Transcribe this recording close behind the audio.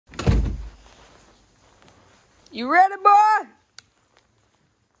You ready, boy?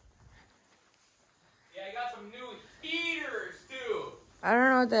 Yeah, I got some new heaters, too. I don't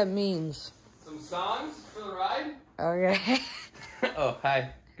know what that means. Some songs for the ride? Okay. Oh,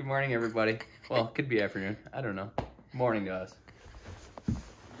 hi. Good morning, everybody. Well, it could be afternoon. I don't know. Morning to us.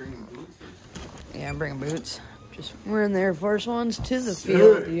 Bringing boots? Yeah, I'm bringing boots. Just wearing the Air Force Ones to the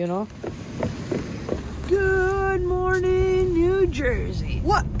field, you know. Good morning, New Jersey.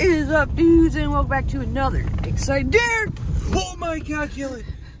 What is up, dudes? And welcome back to another exciting Derek. Oh my God, Kelly.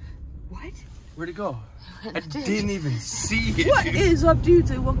 What? Where'd it go? I didn't even see it. What is up, dudes?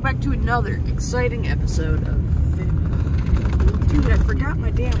 And welcome back to another exciting episode of Dude, I forgot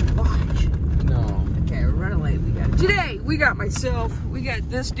my damn watch. No. Okay, we're running late. Today, we got myself, we got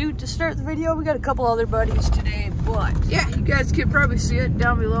this dude to start the video, we got a couple other buddies today, but yeah, you guys can probably see it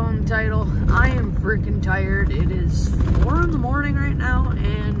down below in the title. I am freaking tired. It is 4 in the morning right now,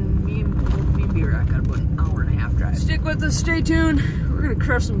 and me and B-Rock got about an hour and a half drive. Stick with us, stay tuned. We're gonna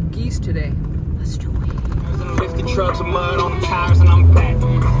crush some geese today. Let's do it. 50 trucks of mud on the tires and I'm back.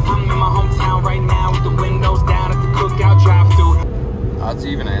 I'm in my hometown right now with the windows down at the cookout drive-thru. Odds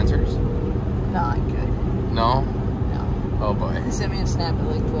even answers? Not good. No? No. Oh boy. He sent me a snap at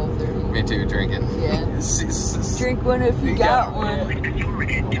like 12:30. Me too, drinking. Yeah. Drink one if you got one.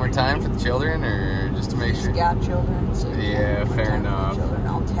 One more time for the children, or just to make He's sure? got children, so Yeah, fair enough. Children.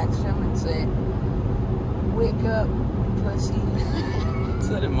 I'll text him and say, "Wake up, pussy." What's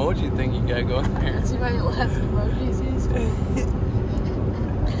that emoji thing you got going there? See my last emojis used.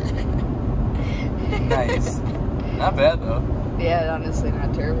 Nice. Not bad though. Yeah, honestly,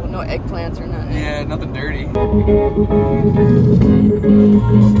 not terrible. No eggplants or nothing. Yeah, nothing dirty.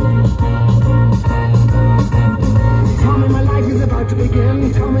 Tell me my life is about to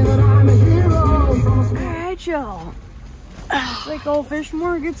begin. Tell me that I'm a hero. Alright, y'all. It's like old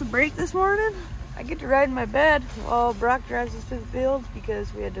Fishmore gets a break this morning. I get to ride in my bed while Brock drives us to the field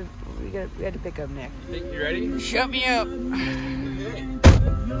because we had to pick up Nick. Think you ready? Shut me up.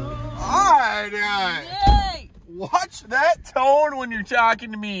 Alright, Hey! watch that tone when you're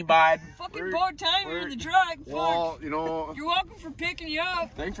talking to me, bud. Fucking boat time, you're in the truck. Well, Fuck. you know, You're welcome for picking you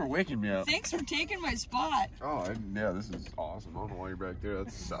up. thanks for waking me up. Thanks for taking my spot. Oh, yeah, this is awesome. I don't know why you're back there.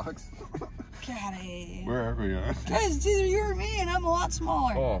 That sucks. God, I... Where are we at? Guys, it's either you or me, and I'm a lot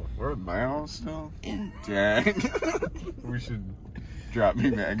smaller. Oh, we're at my house still? And Dang. We should drop me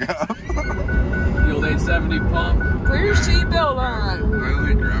back up. The old 870 pump. put your seatbelt on. I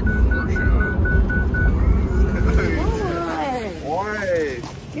only grabbed 4 shots. Why?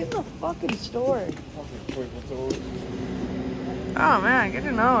 Get in the fucking store. Wait, what's over? Oh man, good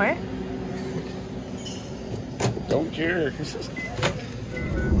to know, eh? Don't care.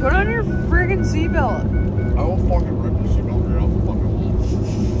 Put on your friggin' seatbelt. I will fucking rip the seatbelt right off the fucking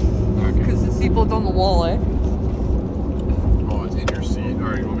wall. Okay. Because the seatbelt's on the wall, eh? Oh, it's in your seat?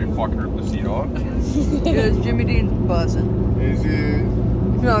 Alright, you want me to fucking rip the seat off? Yeah, it's Jimmy Dean's buzzing. Is it?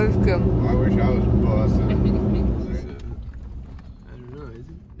 No, it's come. I wish I was buzzing. I don't know, is it?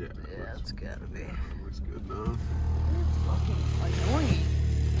 Yeah. Yeah, it's gotta be. Looks good enough. Fucking annoying.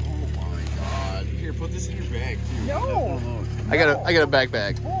 Oh my god. Here, put this in your bag too. No. I got a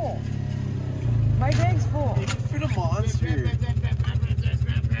backpack. Full. My bag's full. Fit a monster.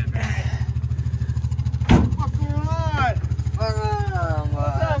 What's going on?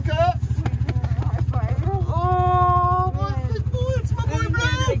 What's up, Cup? Oh, what's my boy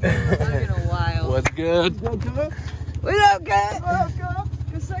Brad? It's been a while. What's good? What's up, Cup? What's up, guys? What's up, Cup?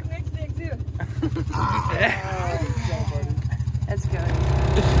 Just suck Nick's dick, too. Ah, That's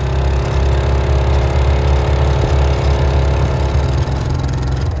good.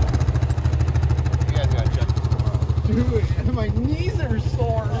 You guys gotta check this out. Dude, my knees are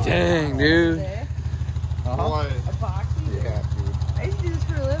sore. Dang, dude. What? Epoxy? Yeah, dude. I used to do this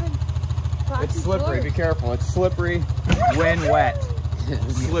for a living. Epoxy It's slippery. floors. Be careful. It's slippery when wet.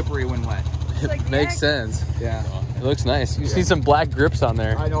 Slippery when wet. It's like the Makes axe. sense. Yeah. It looks nice. You just need some black grips on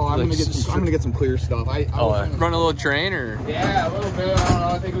there. I know. I'm Like, gonna get some clear stuff. run a little train or? Yeah, a little bit. I don't know.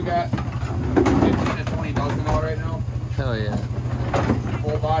 I think we got 15 to 20 dozen out right now. Hell yeah.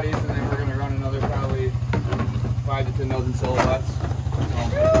 Full bodies, and then we're gonna run another probably 5 to 10 dozen silhouettes.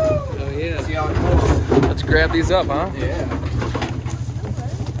 Hell yeah. See how it goes. Let's grab these up, huh? Yeah.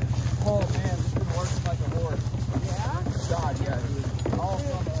 Oh man, it's been working like a horse. Yeah? God, yeah, dude. All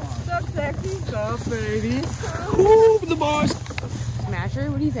summer long. What's up, sexy? What's up, baby? Woo, the boss. Smasher,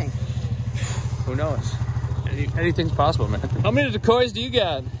 what do you think? Who knows? Anything's possible, man. How many decoys do you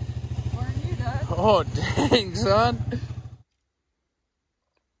got? More than you, Dad. Oh, dang, son.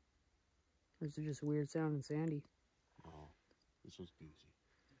 Or is it just weird sounding sandy? Oh, this was Goosey.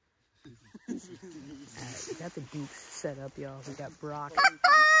 We got the Goose set up, y'all. We got Brock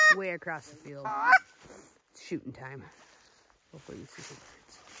way across the field. It's shooting time. Hopefully you see some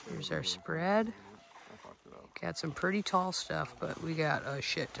birds. Here's our spread. Got some pretty tall stuff, but we got a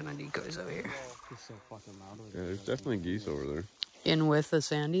shit ton of decoys over here. Yeah, there's definitely geese over there. In with the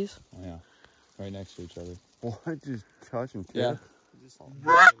sandies. Oh, yeah. Right next to each other. What? Just touching? Yeah.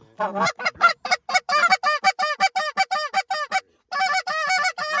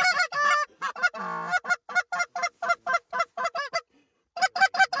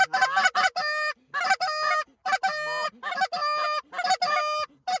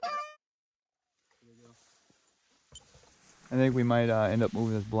 I think we might end up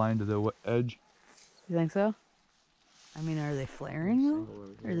moving this blind to the edge. You think so? I mean, are they flaring though?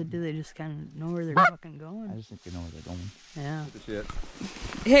 Or do they just kind of know where they're fucking going? I just think they know where they're going. Yeah. Shit.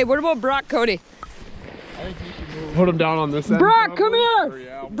 Hey, what about Brock, Cody? I think you should move. Put them down on this end. Brock, come here! Or,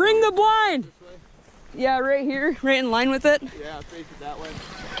 yeah, Bring the blind! Yeah, right here, right in line with it. Yeah, face it that way.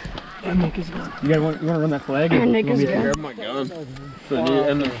 You want to run that flag? Nick is good. Grab my gun. So you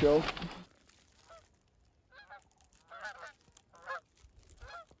end the show.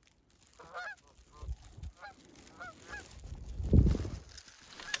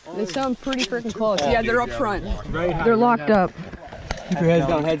 They sound pretty freaking close. Yeah, they're up front. They're locked up. Keep your heads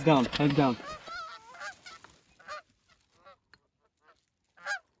down, heads down, heads down.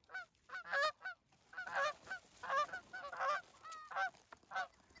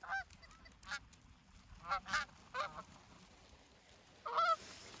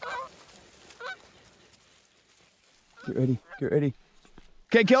 Get ready, get ready.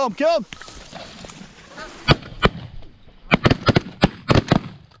 Okay, kill him, kill him!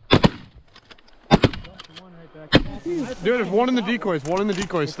 Dude, there's one in the decoys. One in the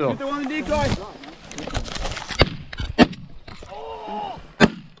decoys still. Get the one in the decoy!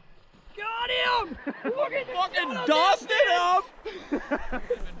 Got him! Fucking dusted him!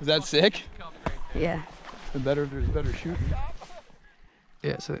 Is that sick? Yeah. There's better shooting.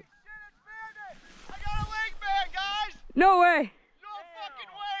 Yeah, so. I got a leg bag, guys! No way! No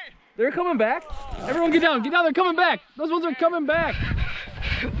fucking way! They're coming back. Everyone get down, they're coming back. Those ones are coming back.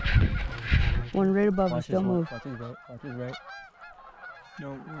 One right above us, don't move. Watch his right, watch his right. No,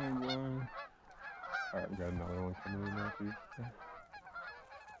 one. Alright, we got another one coming in now too.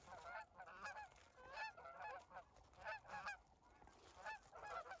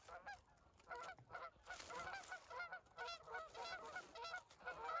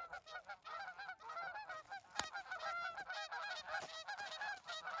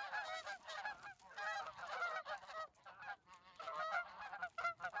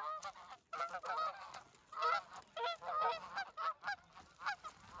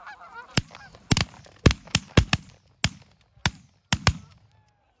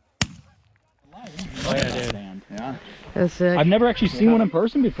 Oh yeah, dude. Yeah. That's sick. I've never actually seen one in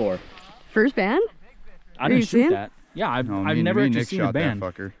person before. First band? I you didn't shoot seen? that. Yeah, I've No, never me and actually Nick seen shot a band.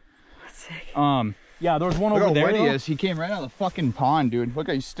 that fucker. Sick. Yeah, there was one Look over how there. wet he though. is. He came right out of the fucking pond, dude. Look,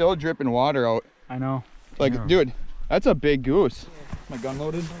 he's still dripping water out. I know. Like, dude, that's a big goose. My gun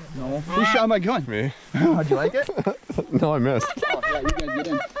loaded? No. Who shot my gun? Me? How'd you like it? No, I missed. Oh, yeah, you guys get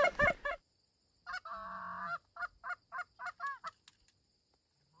in.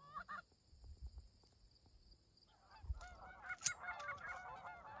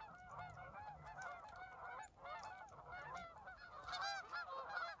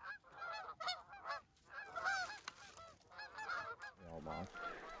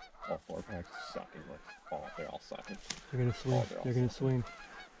 All 4 packs sucking. Like, oh, they're all sucking. They're gonna swing. Oh, They're gonna swing.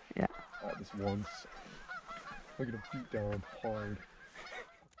 Yeah. Oh, this one's. Look at him beat down hard.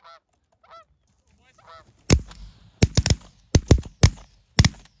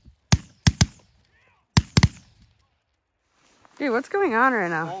 Dude, what's going on right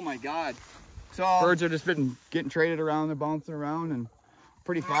now? Oh my god. So birds have just been getting traded around, they're bouncing around, and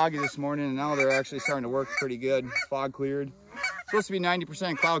pretty foggy this morning, and now they're actually starting to work pretty good. Fog cleared. Supposed to be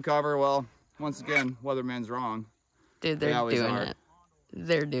 90% cloud cover. Well, once again, weatherman's wrong. Dude, They they're always doing are. it.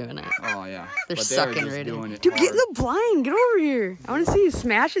 They're doing it. Oh yeah. They're But sucking just right doing in. it Dude, get hard. the blind. Get over here. I want to see you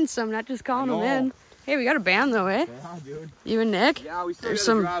smashing some, not just calling them know. in. Hey, we got a band though, eh? Yeah, dude. You and Nick? Yeah, we still There's got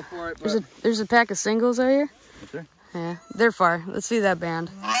some- a drive for it, but There's a pack of singles out here. Is there? Yeah, they're far. Let's see that band.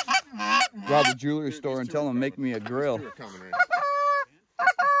 rob the jewelry store and tell them make me a grill.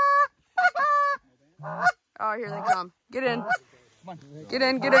 Oh, here they come. Get in. Get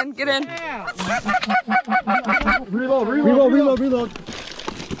in, get in, get in. Reload, reload, reload, reload.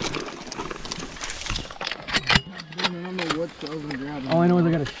 All I know is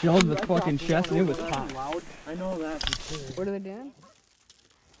I got a shell in the fucking chest and it was hot. What are they doing?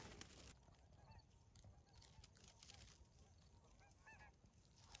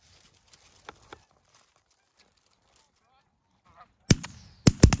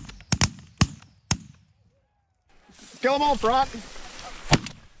 Kill them all, Brock.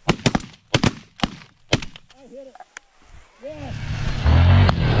 I hit it. Yeah.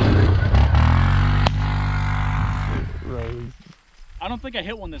 Riley. I don't think I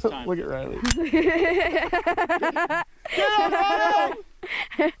hit one this time. Look at Riley.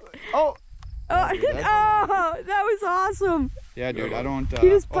 Oh. Oh, that was awesome. Yeah, dude, I don't... He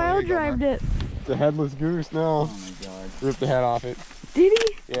just pile drived it. It's a headless goose now. Oh my god. Rip the head off it. Did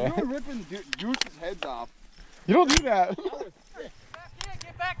he? Yeah. You're ripping Goose's heads off. You don't do that.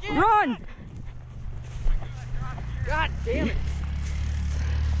 Get back in! Run! God damn it.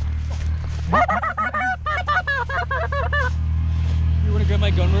 You want to grab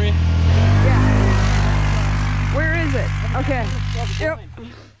my gun, Marie? Yeah. Where is it? Okay. Yep.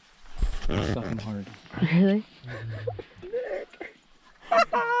 It's fucking hard. Really?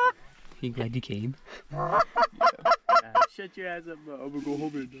 You glad you came? Shut your ass up, bro. I'm gonna go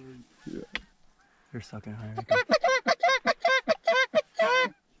home and die. Yeah. They're sucking hard.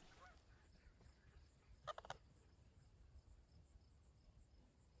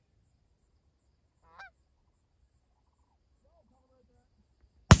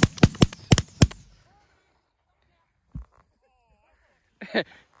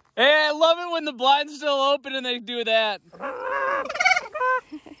 Hey, I love it when the blind's still open and they do that.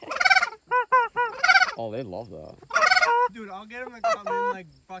 Oh, they love that. Dude, I'll get them to come in like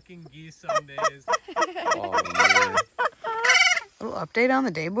fucking geese some days. Oh, man. A little update on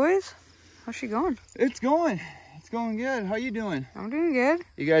the day, boys. How's she going? It's going. It's going good. How you doing? I'm doing good.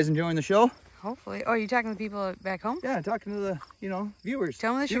 You guys enjoying the show? Hopefully. Oh, you talking to people back home? Yeah, talking to the, viewers.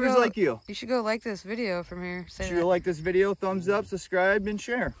 Tell them they should viewers go, like you. You should go like this video from here. Say Should you like this video, thumbs up, subscribe, and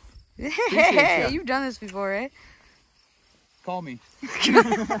share. Hey, you've done this before, eh? Call me.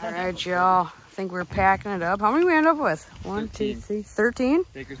 All right, y'all. I think we're packing it up. How many we end up with? 1, 2, 3, 13?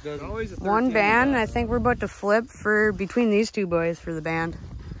 Baker's dozen. Always a 13. One band. I think we're about to flip for between these two boys for the band.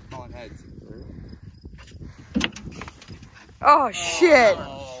 Calling heads. Oh, shit.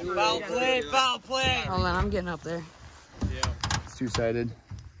 Foul play, foul play. Hold on, I'm getting up there. It's two-sided.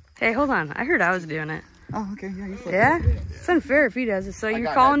 Hey, hold on. I heard I was doing it. Oh, okay. Yeah, you flip. Yeah? It's unfair if he does it. So you're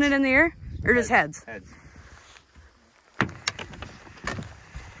got calling heads. it in the air? Or just heads? Heads.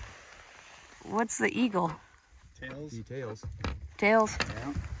 What's the eagle? Tails. Details. Tails.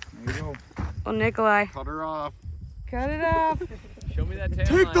 Yeah. There you go. Oh, Nikolai. Cut her off. Cut it off. Show me that tail.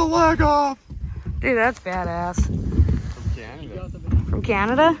 Take the leg off. Dude, that's badass. From Canada. From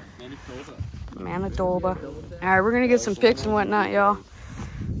Canada? Manitoba. All right, we're going to get some pics and whatnot, y'all.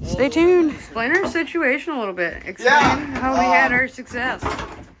 Stay tuned. Explain our situation a little bit. Explain how we had our success.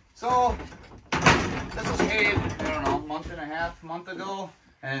 So, this was hay, I don't know, month ago.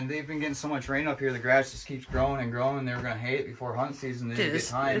 And they've been getting so much rain up here, the grass just keeps growing and growing. They were going to hay it before hunting season. They didn't get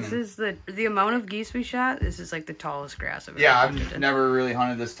time. This is the amount of geese we shot. This is like the tallest grass I've ever Yeah, hunted. I've never really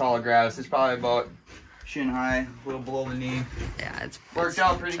hunted this tall of grass. It's probably about shin high, a little below the knee. Yeah, it's Worked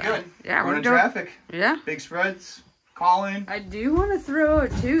out pretty good. Yeah, running we're traffic. Yeah. Big spreads, calling. I do want to throw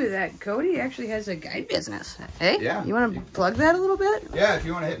it too that Cody actually has a guide business. Hey, Yeah. You want to plug that a little bit? Yeah, if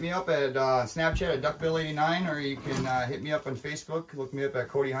you want to hit me up at Snapchat at DuckBill89, or you can hit me up on Facebook. Look me up at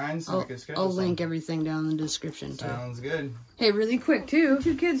Cody Hines. And we can schedule I'll something. link everything down in the description too. Sounds good. Hey, really quick too.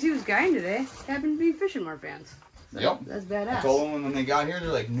 2 kids he was guiding today happen to be fishnmore fans. Yep. That's I badass. told them when they got here,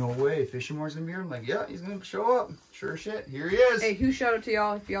 they're like, no way, fishnmore's gonna be here. I'm like, yeah, he's gonna show up. Sure shit, here he is. Hey, huge shout out to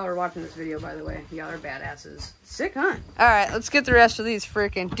y'all if y'all are watching this video, by the way. Y'all are badasses. Sick hunt. All right, let's get the rest of these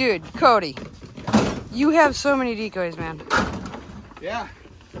freaking. Dude, Cody, you have so many decoys, man. Yeah.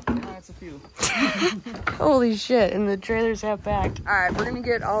 That's a few. Holy shit, and the trailers have packed. All right, we're gonna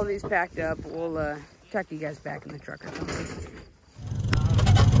get all of these packed up. We'll check you guys back in the truck or something.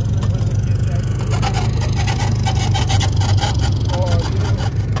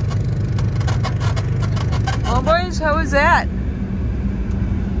 Well, boys, how was that?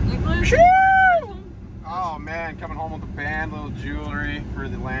 Oh man, coming home with a band, little jewelry for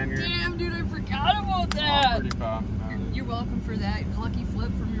the lanyard. Damn, dude, I forgot about that. Pretty pumped. You're welcome for that lucky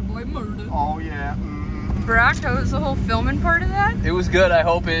flip from your boy Murda. Oh yeah. Brock, how was the whole filming part of that? It was good. I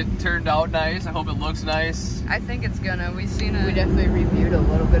hope it turned out nice. I hope it looks nice. I think it's gonna. We definitely reviewed a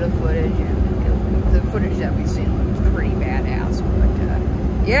little bit of footage, and the footage that we've seen looks pretty badass. But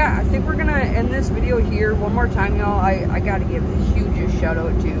yeah, I think we're gonna end this video here. One more time, y'all. I gotta give the hugest shout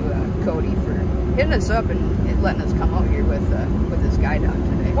out to Cody for hitting us up and letting us come out here with his guide hunt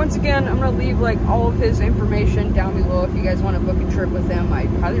today. Once again, I'm gonna leave like all of his information down below if you guys want to book a trip with him. I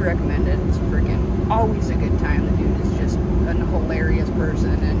highly recommend it. It's freaking always a good time. The dude is just a hilarious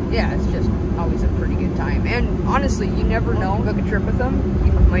person, and yeah, it's just always a pretty good time. And honestly, you never know. Book a trip with him,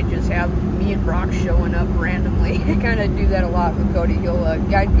 you might just have me and Brock showing up randomly. I kind of do that a lot with Cody. He'll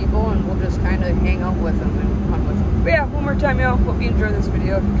guide people, and we'll just kind of hang out with him and hunt with him. But yeah, one more time, y'all. Hope you enjoyed this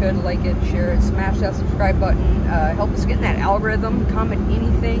video. If you could, like it, share it, smash that subscribe button. Help us get in that algorithm. Comment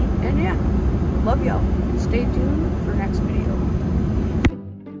anything, and yeah, love y'all. Stay tuned.